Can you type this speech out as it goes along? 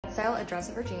style a dress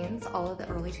over jeans all of the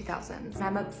early 2000s.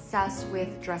 I'm obsessed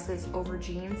with dresses over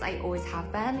jeans. I always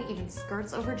have been, even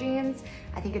skirts over jeans.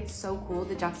 I think it's so cool,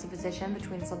 the juxtaposition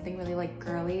between something really like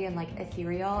girly and like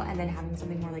ethereal and then having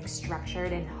something more like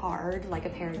structured and hard like a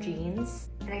pair of jeans.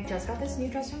 And I just got this new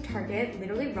dress from Target,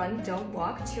 literally run, don't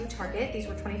walk to Target. These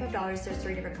were $25, there's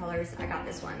 3 different colors. I got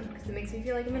this one because it makes me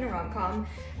feel like I'm in a rom-com.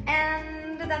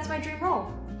 And that's my dream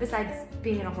role, besides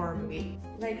being in a horror movie.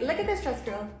 Like, look at this dress,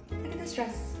 girl. Look at this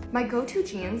dress. My go-to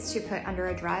jeans to put under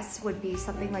a dress would be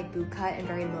something like boot cut and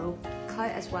very low cut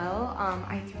as well.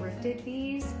 I thrifted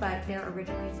these, but they're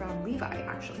originally from Levi,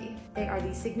 actually. They are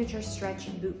the signature stretch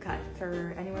boot cut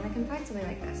for anyone that can find something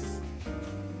like this.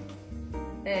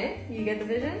 Eh? You get the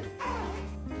vision?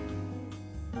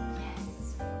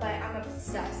 Yes. But I'm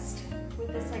obsessed with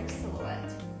this like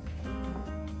silhouette.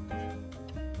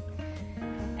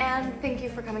 And thank you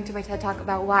for coming to my TED Talk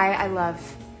about why I love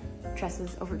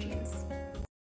dresses over jeans.